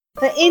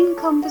The In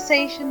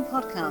Conversation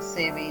podcast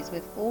series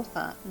with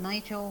author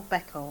Nigel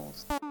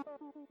Beckles.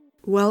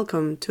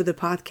 Welcome to the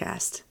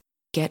podcast.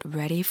 Get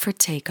ready for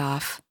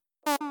takeoff.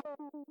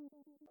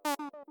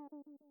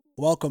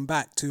 Welcome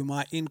back to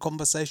my In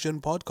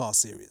Conversation podcast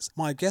series.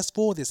 My guest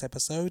for this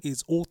episode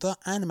is author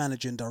and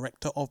managing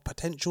director of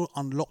Potential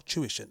Unlocked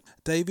Tuition,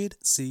 David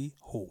C.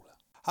 Hall.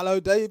 Hello,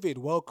 David.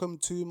 Welcome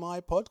to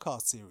my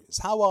podcast series.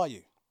 How are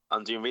you?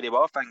 I'm doing really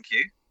well, thank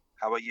you.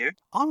 How are you?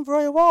 I'm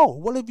very well.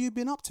 What have you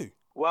been up to?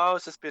 Well,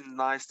 it's just been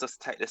nice to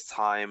take this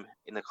time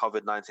in the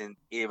COVID-19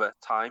 era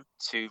time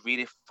to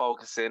really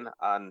focus in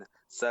on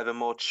serving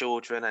more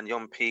children and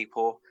young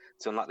people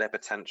to unlock their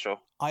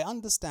potential. I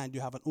understand you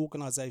have an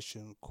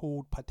organisation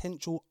called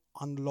Potential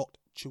Unlocked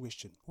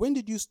Tuition. When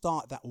did you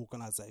start that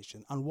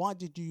organisation and why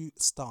did you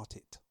start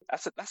it?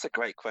 That's a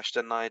great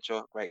question,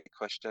 Nigel. Great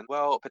question.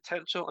 Well,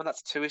 Potential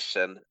Unlocked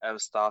Tuition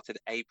started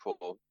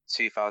April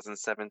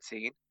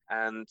 2017,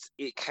 and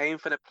it came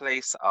from a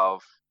place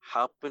of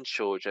helping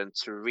children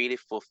to really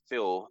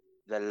fulfill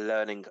their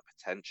learning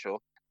potential.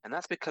 And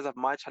that's because of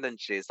my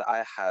challenges that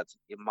I had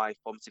in my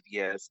formative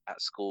years at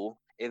school,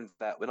 in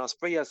that when I was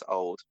 3 years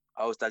old,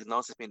 I was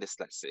diagnosed as being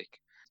dyslexic,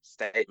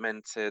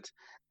 statemented,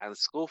 and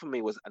school for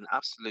me was an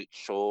absolute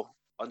chore.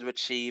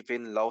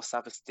 Underachieving, low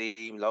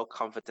self-esteem, low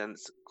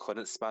confidence,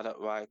 couldn't spell that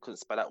right, couldn't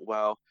spell that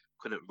well,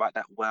 couldn't write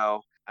that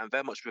well, and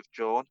very much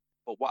withdrawn.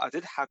 But what I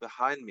did have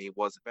behind me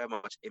was very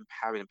much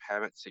empowering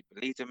parents who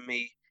believed in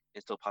me,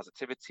 instill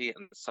positivity,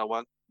 and so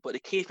on. But the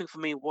key thing for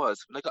me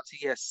was when I got to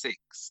year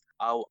 6,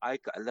 I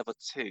got a level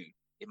 2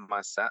 in my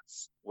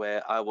SATs,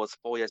 where I was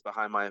 4 years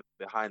behind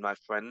my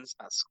friends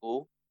at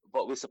school.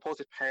 But with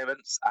supportive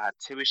parents, I had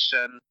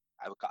tuition.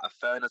 I got a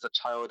phone as a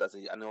child,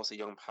 and also a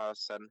young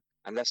person,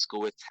 and left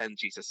school with 10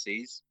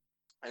 GCSEs.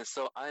 And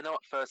so I know at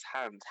first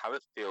hand how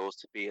it feels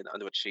to be an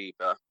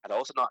underachiever, and I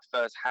also know at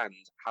first hand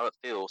how it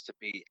feels to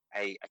be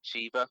a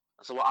achiever.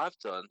 And so what I've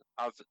done,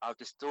 I've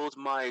distilled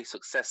my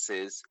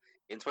successes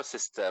into a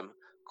system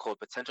called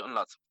Potential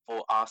Unlocked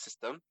for our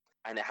system,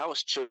 and it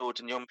helps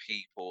children, young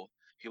people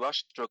who are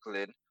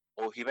struggling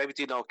or who maybe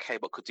doing okay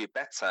but could do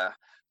better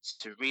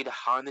to really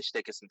harness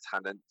their gifts and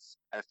talents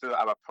and through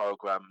our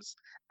programs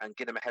and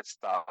give them a head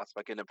start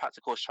by giving them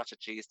practical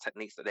strategies,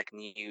 techniques that they can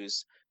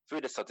use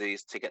through the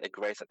studies to get the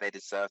grades that they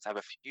deserve to have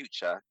a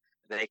future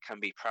that they can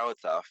be proud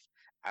of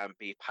and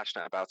be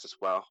passionate about as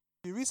well.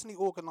 You recently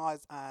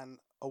organised an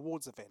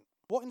awards event.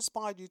 What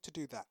inspired you to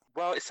do that?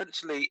 Well,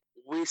 essentially,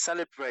 we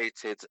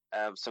celebrated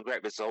some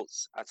great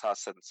results at our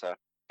centre.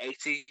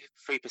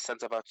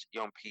 83% of our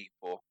young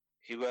people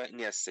who were in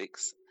year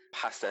 6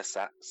 passed their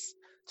SATs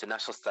to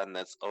national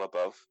standards or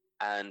above.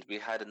 And we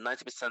had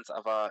 90%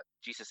 of our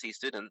GCSE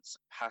students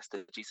pass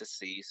the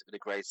GCSEs with a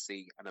grade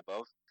C and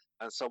above.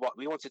 And so what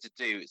we wanted to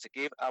do is to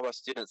give our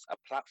students a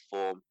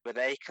platform where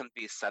they can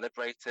be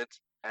celebrated.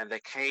 And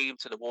they came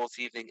to the awards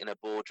evening in their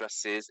ball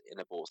dresses, in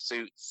their ball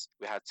suits.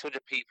 We had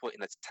 200 people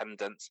in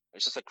attendance. It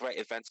was just a great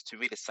event to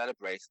really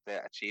celebrate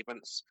their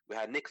achievements. We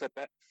had Nicola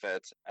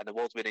Beckford, an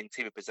award-winning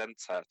TV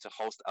presenter, to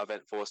host the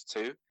event for us too.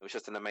 It was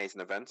just an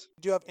amazing event.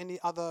 Do you have any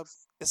other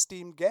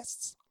esteemed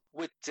guests?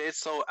 We did.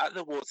 So at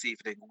the awards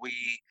evening, we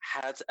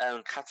had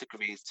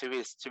categories to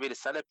really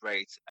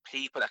celebrate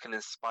people that can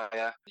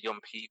inspire young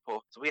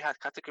people. So we had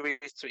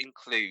categories to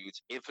include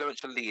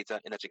Influential Leader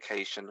in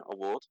Education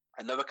Award.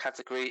 Another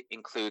category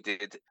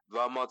included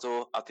Role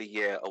Model of the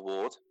Year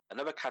Award.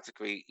 Another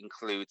category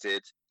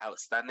included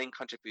Outstanding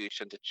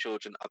Contribution to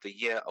Children of the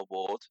Year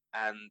Award.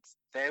 And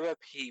there were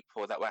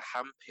people that were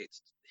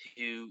handpicked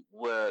who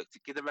were to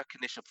give them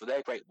recognition for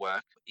their great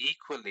work,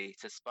 equally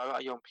to inspire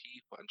our young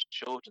people and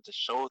children to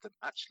show them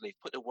actually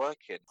put the work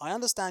in. I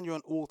understand you're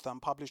an author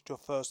and published your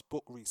first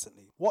book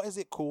recently. What is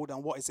it called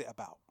and what is it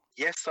about?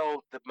 Yes,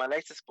 so my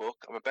latest book,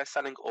 I'm a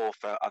best-selling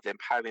author of The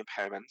Empowering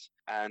Parent,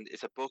 and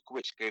it's a book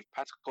which gives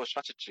practical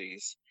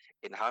strategies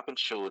in helping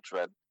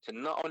children to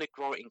not only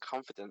grow in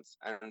confidence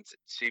and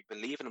to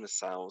believe in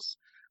themselves,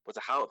 but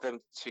to help them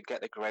to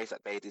get the grades that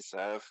they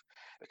deserve.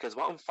 Because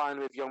what I'm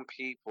finding with young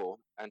people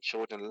and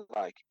children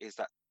alike is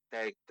that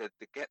they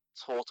get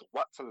taught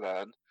what to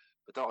learn,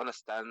 but don't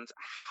understand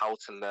how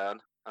to learn.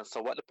 And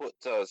so what the book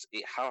does,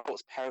 it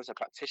helps parents and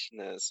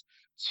practitioners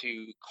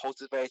to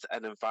cultivate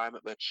an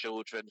environment where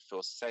children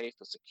feel safe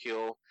and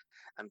secure,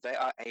 and they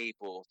are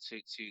able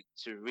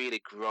to really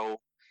grow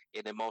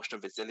in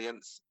emotional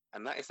resilience.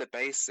 And that is the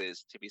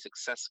basis to be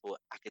successful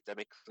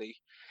academically.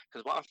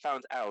 Because what I've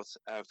found out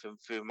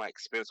through my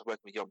experience of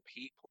working with young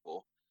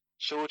people,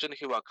 children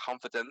who are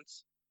confident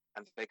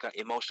and they got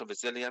emotional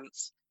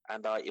resilience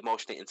and are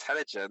emotionally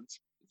intelligent,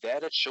 they're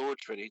the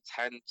children who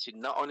tend to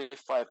not only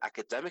thrive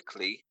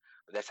academically,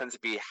 but they tend to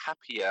be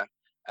happier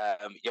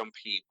young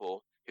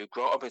people who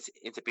grow up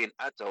into being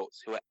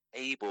adults who are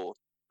able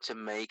to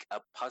make a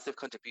positive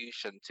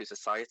contribution to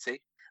society.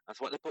 And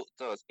so what the book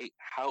does, it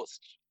helps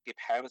give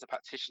parents and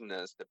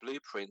practitioners the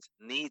blueprint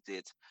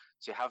needed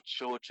to have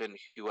children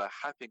who are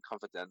happy and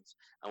confident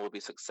and will be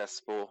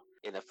successful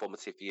in their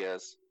formative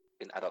years.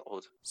 in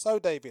adulthood. So,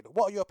 David,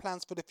 what are your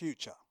plans for the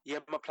future? Yeah,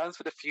 my plans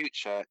for the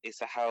future is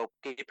to help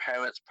give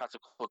parents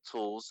practical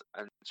tools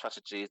and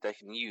strategies they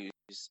can use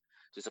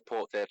to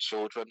support their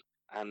children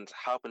and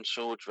helping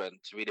children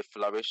to really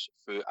flourish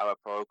through our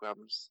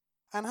programs.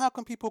 And how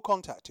can people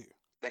contact you?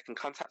 They can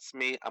contact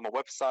me on my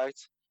website,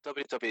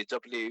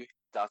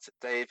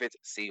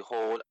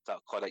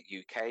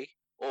 www.davidchall.co.uk,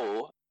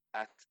 or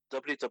at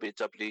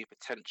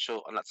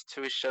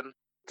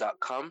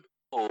www.potentialandthatstuition.com,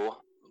 or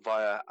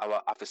via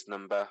our office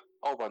number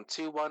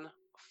 0121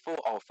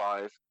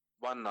 405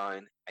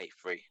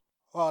 1983.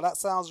 Well, that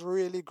sounds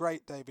really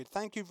great, David.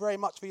 Thank you very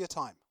much for your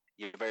time.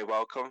 You're very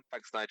welcome.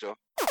 Thanks, Nigel.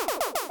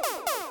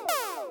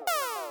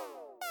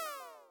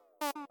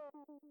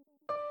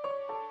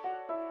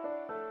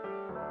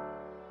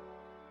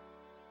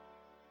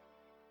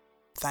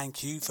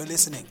 Thank you for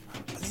listening.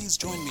 Please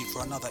join me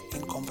for another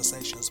In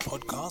Conversations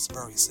podcast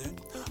very soon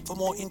for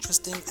more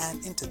interesting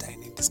and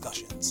entertaining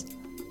discussions.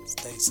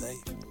 Stay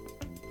safe.